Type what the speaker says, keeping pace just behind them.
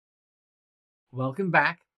Welcome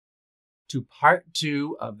back to part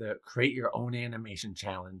 2 of the Create Your Own Animation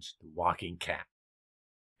Challenge, The Walking Cat.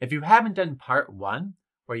 If you haven't done part 1,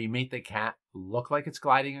 where you make the cat look like it's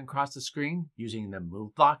gliding across the screen using the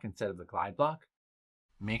move block instead of the glide block,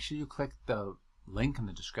 make sure you click the link in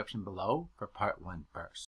the description below for part 1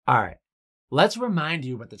 first. All right, let's remind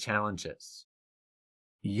you what the challenge is.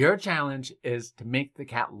 Your challenge is to make the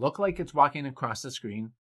cat look like it's walking across the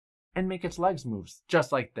screen and make its legs move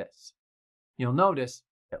just like this. You'll notice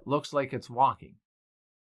it looks like it's walking.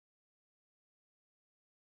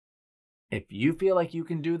 If you feel like you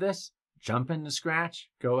can do this, jump into Scratch,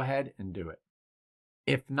 go ahead and do it.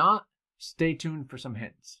 If not, stay tuned for some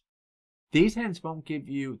hints. These hints won't give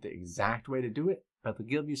you the exact way to do it, but they'll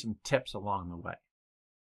give you some tips along the way.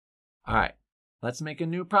 All right, let's make a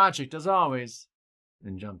new project as always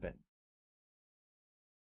and jump in.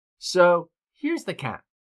 So here's the cat.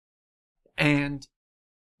 And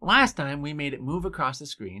last time we made it move across the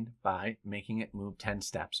screen by making it move 10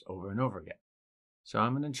 steps over and over again. So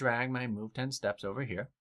I'm going to drag my move 10 steps over here,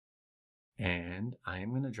 and I am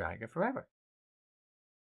going to drag it forever.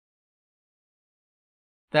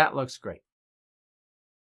 That looks great.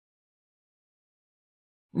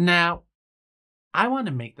 Now, I want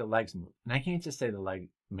to make the legs move, and I can't just say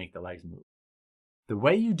make the legs move. The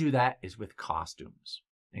way you do that is with costumes,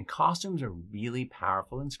 and costumes are really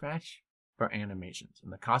powerful in Scratch for animations.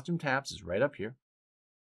 And the costume tabs is right up here.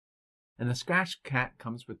 And the Scratch Cat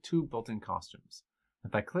comes with 2 built-in costumes.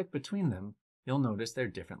 If I click between them, you'll notice they're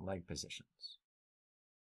different leg positions.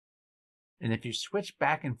 And if you switch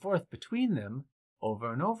back and forth between them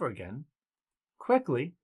over and over again,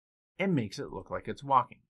 quickly, it makes it look like it's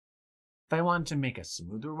walking. If I wanted to make a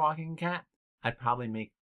smoother walking cat, I'd probably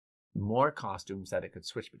make more costumes that it could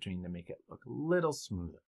switch between to make it look a little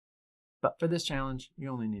smoother. But for this challenge,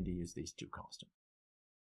 you only need to use these 2 costumes.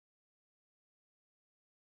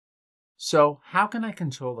 So how can I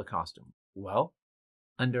control the costume? Well,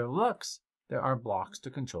 under Looks, there are blocks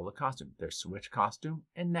to control the costume. There's Switch Costume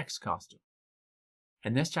and Next Costume.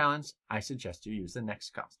 In this challenge, I suggest you use the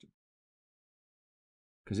Next Costume.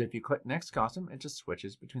 Because if you click Next Costume, it just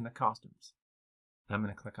switches between the costumes. I'm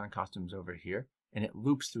going to click on Costumes over here, and it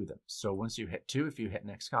loops through them. So once you hit 2, if you hit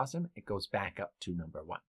Next Costume, it goes back up to number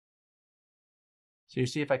 1. So you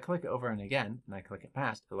see if I click it over and again, and I click it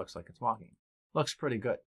past, it looks like it's walking. Looks pretty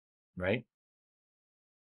good, right?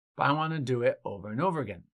 But I want to do it over and over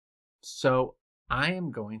again. So I am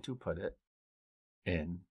going to put it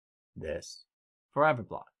in this forever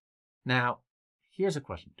block. Now, here's a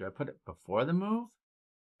question. Do I put it before the move?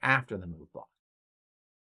 After the move block?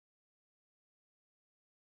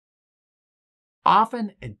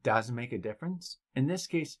 Often it does make a difference. In this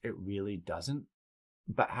case, it really doesn't.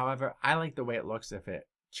 But however, I like the way it looks if it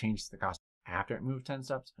changes the costume after it moved 10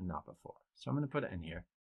 steps and not before. So I'm going to put it in here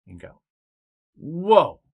and go.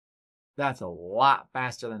 Whoa! That's a lot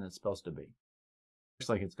faster than it's supposed to be. Looks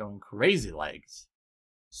like it's going crazy legs.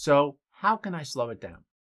 So how can I slow it down?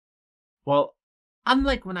 Well,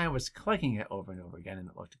 unlike when I was clicking it over and over again and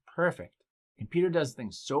it looked perfect, computer does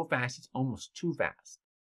things so fast it's almost too fast.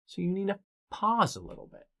 So you need to pause a little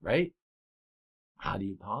bit, right? How do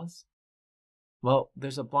you pause? Well,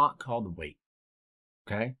 there's a block called wait,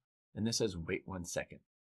 okay? And this says wait 1 second.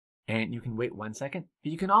 And you can wait 1 second,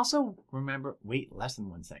 but you can also remember wait less than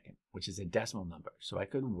 1 second, which is a decimal number. So I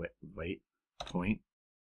could wait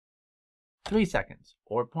 0.3 seconds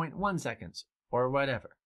or 0.1 seconds or whatever,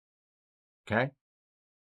 okay?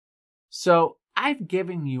 So I've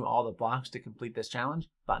given you all the blocks to complete this challenge,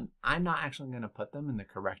 but I'm not actually going to put them in the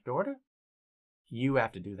correct order. You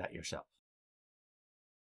have to do that yourself.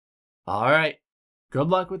 All right. Good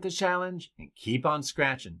luck with the challenge and keep on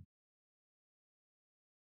scratching.